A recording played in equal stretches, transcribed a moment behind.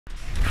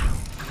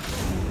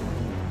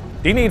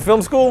Do you need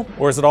film school,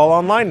 or is it all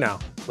online now?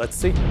 Let's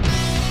see.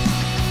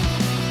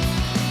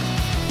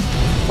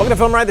 Welcome to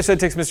Film Riot, the show that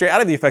takes mystery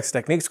out of the effects and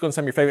techniques, going to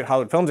some of your favorite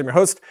Hollywood films. I'm your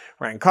host,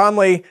 Ryan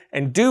Conley.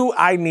 And do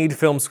I need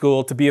film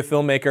school to be a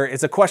filmmaker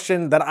is a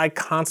question that I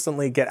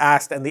constantly get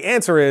asked, and the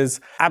answer is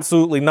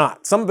absolutely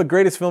not. Some of the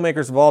greatest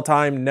filmmakers of all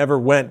time never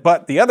went,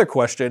 but the other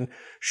question,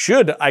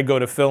 should I go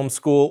to film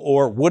school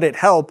or would it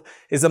help,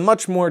 is a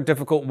much more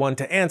difficult one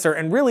to answer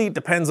and really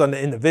depends on the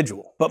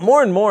individual. But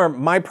more and more,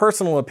 my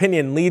personal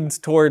opinion leads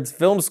towards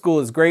film school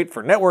is great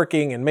for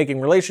networking and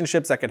making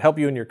relationships that could help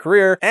you in your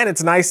career, and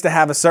it's nice to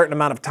have a certain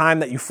amount of time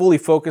that you fully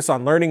focus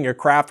on learning your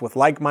craft with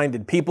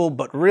like-minded people,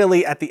 but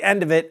really at the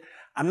end of it,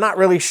 I'm not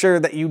really sure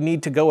that you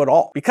need to go at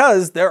all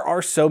because there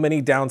are so many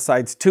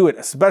downsides to it,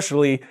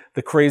 especially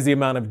the crazy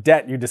amount of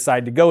debt you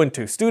decide to go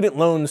into. Student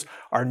loans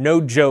are no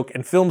joke,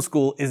 and film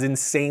school is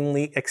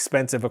insanely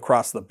expensive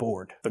across the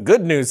board. The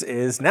good news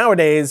is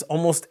nowadays,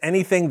 almost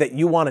anything that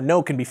you want to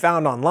know can be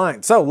found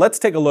online. So let's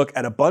take a look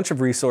at a bunch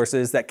of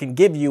resources that can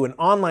give you an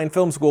online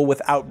film school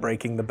without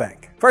breaking the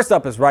bank. First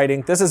up is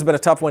writing. This has been a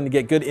tough one to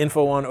get good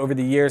info on over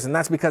the years, and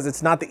that's because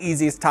it's not the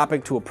easiest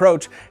topic to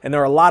approach, and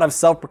there are a lot of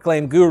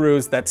self-proclaimed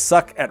gurus that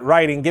suck at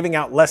writing, giving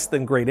out less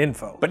than great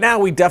info. But now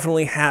we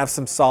definitely have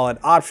some solid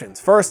options.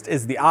 First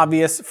is the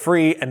obvious,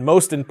 free, and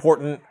most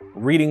important,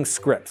 reading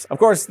scripts. Of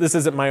course, this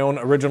isn't my own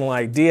original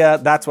idea.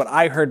 That's what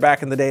I heard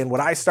back in the day and what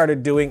I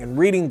started doing, and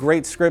reading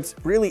great scripts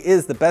really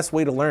is the best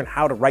way to learn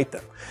how to write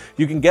them.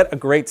 You can get a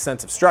great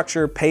sense of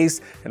structure,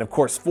 pace, and of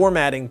course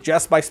formatting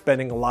just by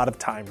spending a lot of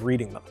time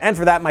reading them. And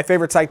for that, my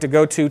favorite site to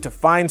go to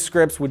find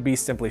scripts would be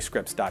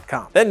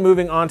simplyscripts.com. Then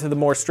moving on to the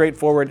more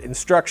straightforward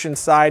instruction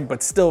side,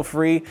 but still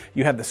free,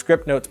 you have the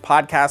Script Notes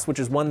podcast, which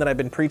is one that I've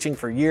been preaching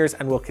for years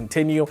and will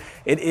continue.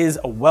 It is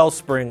a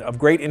wellspring of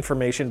great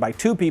information by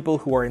two people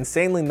who are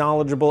insanely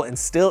knowledgeable and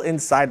still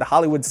inside the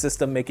Hollywood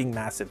system making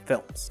massive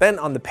films. Then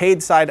on the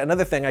paid side,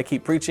 another thing I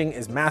keep preaching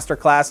is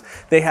Masterclass.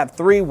 They have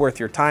 3 worth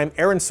your time.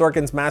 Aaron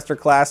Sorkin's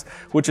Masterclass,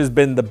 which has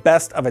been the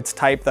best of its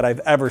type that I've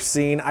ever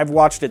seen. I've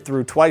watched it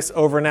through twice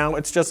over now.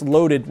 It's just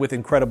loaded with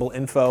incredible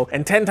info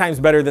and 10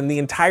 times better than the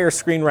entire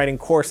screenwriting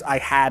course I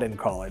had in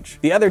college.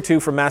 The other 2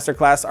 from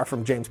Masterclass are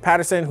from James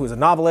Patterson, who's a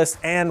novelist,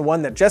 and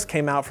one that just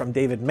came out from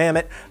David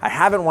Mamet. I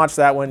haven't watched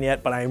that one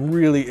yet, but I'm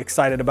really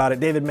excited about it.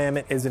 David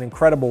Mamet is an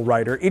incredible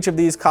writer. Each of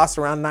these costs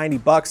around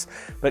 $90,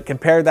 but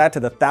compare that to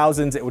the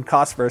thousands it would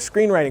cost for a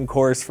screenwriting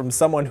course from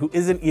someone who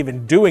isn't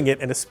even doing it,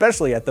 and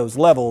especially at those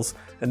levels,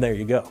 and there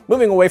you go.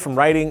 Moving away from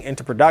writing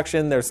into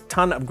production, there's a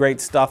ton of great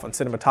stuff on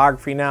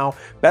cinematography now,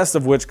 best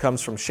of which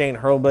comes from Shane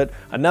Hurlbut.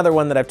 Another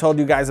one that I've told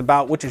you guys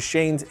about, which is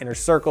Shane's Inner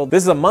Circle.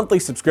 This is a monthly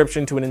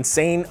subscription to an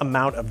insane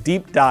amount of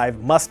deep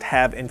dive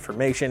must-have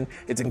information.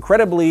 It's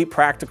incredibly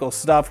practical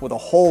stuff with a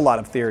whole lot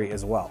of theory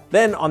as well.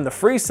 Then on the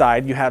free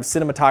side, you have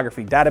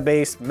Cinematography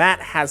Database. Matt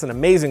has an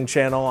amazing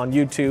channel on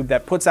YouTube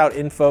that puts out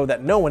info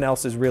that no one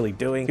else is really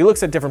doing. He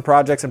looks at different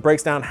projects and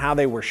breaks down how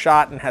they were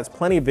shot and has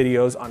plenty of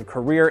videos on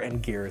career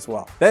and gear as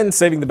well. Then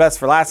saving the best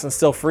for last and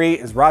still free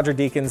is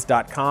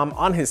RogerDeakins.com.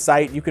 On his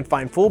site, you can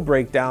find full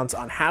breakdowns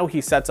on how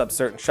he sets up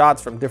certain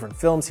shots from different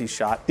films he's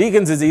shot.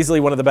 Deakins is easily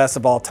one of the best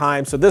of all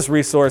time, so this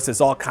resource is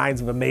all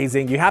kinds of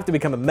amazing. You have to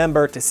become a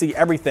member to see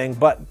everything,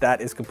 but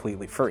that is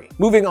completely free.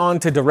 Moving on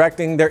to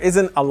directing, there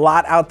isn't a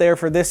lot out there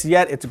for this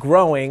yet. It's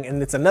growing,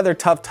 and it's another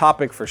tough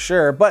topic for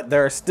sure, but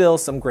there are still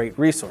some great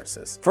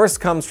resources. First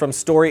comes from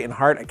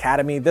Story&Heart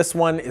Academy. This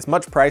one is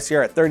much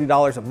pricier at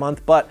 $30 a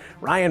month, but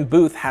Ryan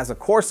Booth has a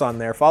course on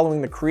there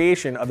following the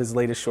creation of his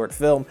latest short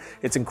film.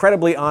 It's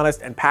incredibly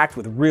honest and packed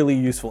with really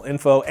useful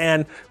info,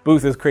 and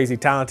Booth is crazy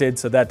talented,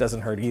 so that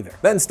doesn't hurt either.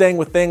 Then staying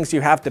with things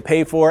you have to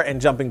pay for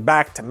and jumping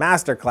back to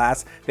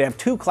Masterclass, they have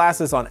 2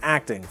 classes on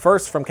acting,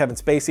 first from Kevin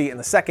Spacey and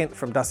the second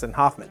from Dustin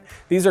Hoffman.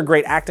 These are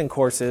great acting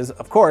courses,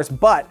 of course,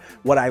 but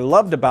what I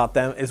loved about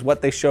them is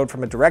what they showed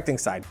from a directing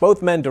side.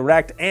 Both men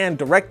direct and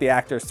direct the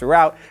actors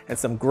throughout, and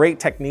some great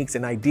techniques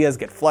and ideas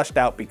get fleshed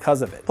out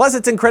because of it. Plus,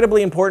 it's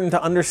incredibly important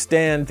to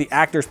understand the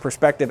actor's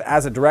perspective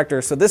as a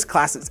director, so this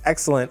class is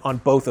excellent on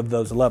both of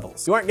those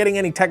levels. You aren't getting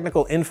any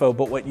technical info,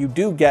 but what you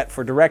do get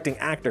for directing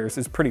actors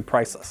is pretty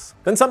priceless.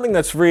 Then something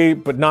that's free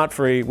but not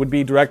free would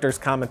be director's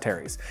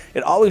commentaries.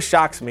 It always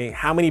shocks me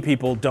how many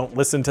people don't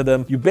listen to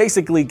them. You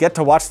basically get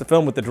to watch the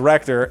film with the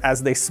director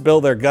as they spill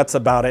their guts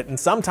about it, and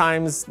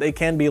sometimes they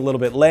can be a little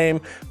bit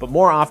lame, but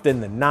more often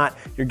than not,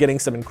 you're getting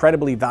some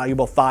incredibly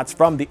valuable thoughts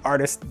from the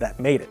artist that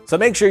made it. So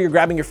make sure you're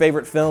grabbing your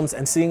favorite films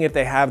and seeing if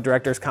they have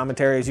director's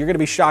commentaries. You're gonna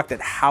be shocked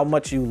at how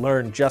much you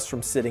learn just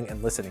from sitting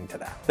and listening to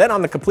that. Then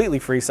on the completely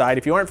free side,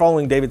 if you aren't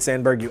following David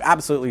Sandberg, you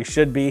absolutely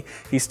should be.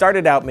 He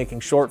started out making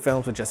short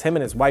films with just him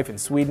and his wife in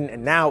Sweden,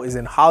 and now is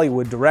in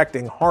Hollywood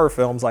directing horror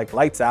films like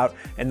Lights Out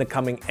and the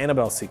coming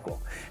Annabelle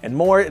sequel. And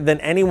more than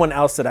anyone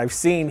else that I've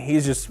seen,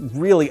 he's just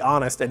really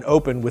honest and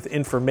open with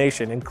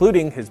information,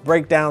 including his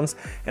breakdowns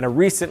and a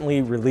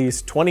recently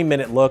released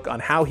 20-minute look on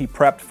how he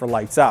prepped for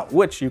Lights Out,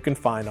 which you can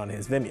find on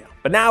his Vimeo.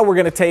 But now we're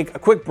gonna take a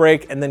quick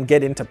break and then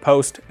get into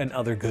post and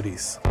other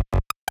goodies.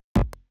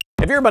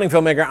 If you're a budding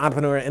filmmaker,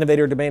 entrepreneur,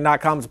 innovator,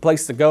 domain.com is a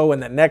place to go when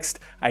that next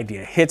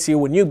idea hits you.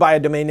 When you buy a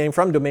domain name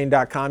from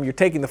domain.com, you're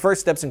taking the first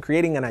steps in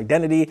creating an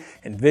identity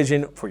and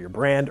vision for your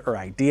brand or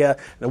idea.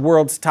 The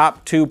world's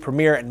top 2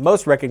 premier and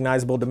most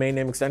recognizable domain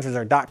name extensions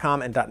are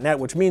 .com and .net,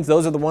 which means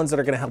those are the ones that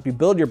are going to help you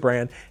build your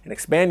brand and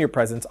expand your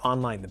presence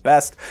online the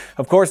best.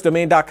 Of course,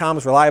 domain.com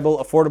is reliable,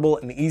 affordable,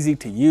 and easy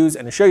to use.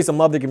 And to show you some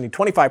love, they're giving you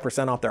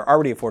 25% off their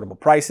already affordable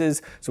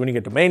prices. So when you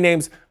get domain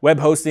names, web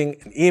hosting,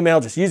 and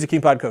email, just use the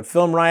coupon code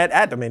FilmRiot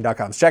at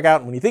domain.com's checkout.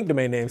 And when you think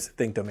domain names,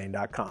 think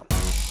domain.com.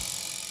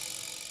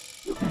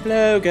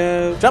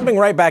 Logo. Jumping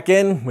right back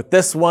in with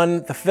this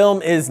one, the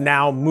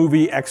FilmIsNow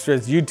Movie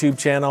Extras YouTube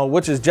channel,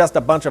 which is just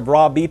a bunch of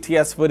raw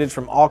BTS footage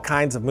from all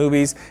kinds of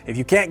movies. If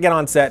you can't get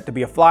on set to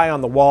be a fly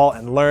on the wall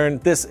and learn,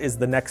 this is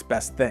the next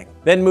best thing.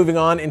 Then moving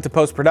on into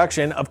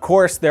post-production, of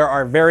course, there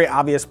are very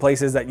obvious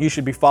places that you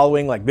should be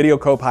following, like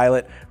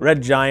VideoCopilot,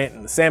 Red Giant,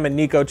 and the Sam and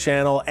NIko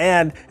channel,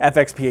 and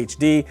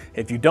FXPhD.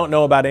 If you don't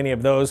know about any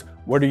of those,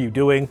 what are you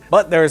doing?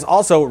 But there is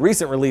also a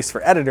recent release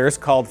for editors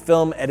called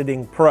Film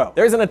Editing Pro.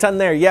 There isn't a ton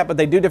there yet, but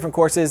they do different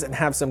courses and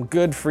have some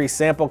good free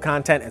sample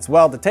content as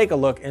well to take a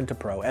look into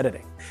pro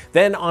editing.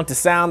 Then onto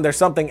sound, there's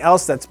something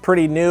else that's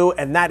pretty new,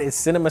 and that is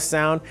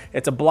CinemaSound.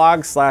 It's a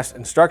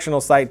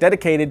blog/instructional site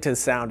dedicated to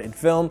sound in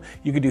film.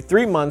 You could do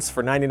 3 months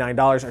for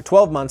 $99 or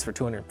 12 months for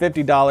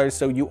 $250,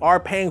 so you are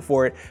paying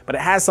for it, but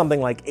it has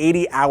something like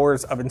 80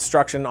 hours of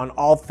instruction on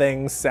all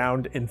things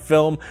sound in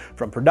film,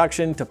 from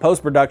production to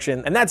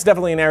post-production, and that's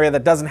definitely an area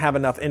that doesn't have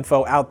enough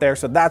info out there,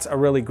 so that's a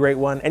really great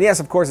one. And yes,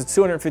 of course, it's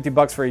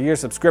 $250 for a year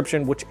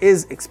subscription, which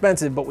is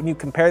expensive, but when you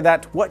compare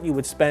that to what you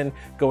would spend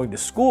going to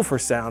school for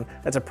sound,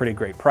 that's a pretty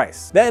great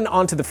price. Then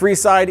onto the free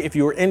side, if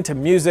you are into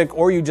music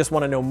or you just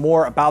want to know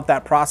more about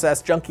that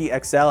process, Junkie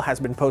XL has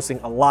been posting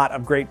a lot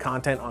of great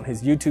content on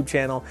his YouTube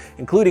channel,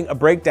 including a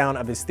breakdown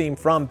of his theme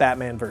from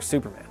Batman vs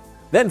Superman.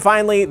 Then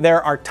finally,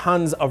 there are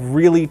tons of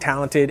really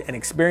talented and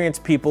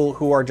experienced people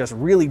who are just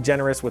really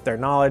generous with their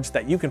knowledge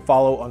that you can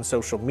follow on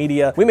social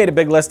media. We made a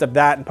big list of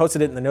that and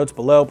posted it in the notes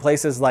below.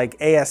 Places like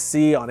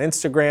ASC on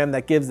Instagram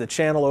that gives the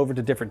channel over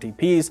to different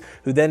DPs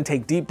who then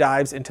take deep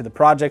dives into the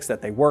projects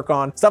that they work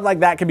on. Stuff like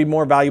that can be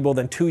more valuable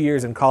than 2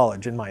 years in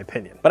college, in my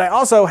opinion. But I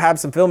also have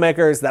some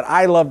filmmakers that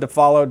I love to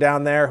follow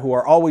down there who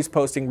are always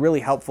posting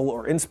really helpful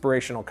or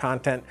inspirational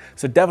content,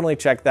 so definitely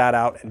check that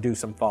out and do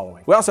some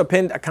following. We also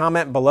pinned a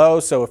comment below,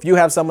 so if you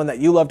have someone that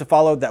you love to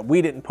follow that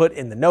we didn't put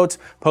in the notes,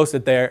 post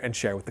it there and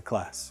share with the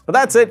class. But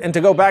that's it, and to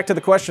go back to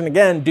the question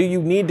again, do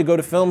you need to go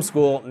to film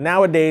school?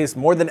 Nowadays,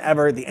 more than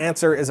ever, the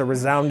answer is a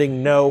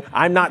resounding no.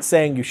 I'm not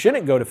saying you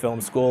shouldn't go to film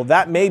school.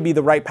 That may be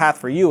the right path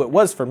for you. It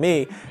was for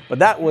me, but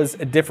that was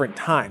a different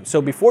time. So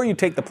before you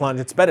take the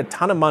plunge, spend a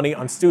ton of money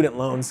on student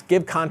loans,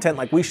 give content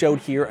like we showed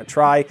here a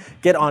try,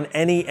 get on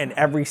any and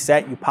every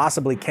set you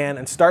possibly can,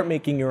 and start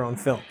making your own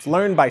films.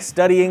 Learn by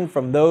studying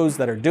from those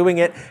that are doing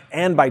it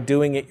and by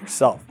doing it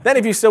yourself. Then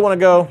if you still want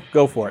to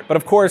go for it. But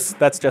of course,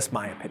 that's just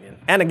my opinion.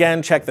 And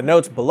again, check the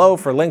notes below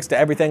for links to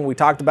everything we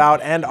talked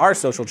about and our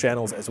social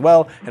channels as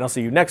well. And I'll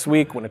see you next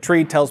week when a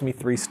tree tells me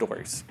 3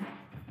 stories.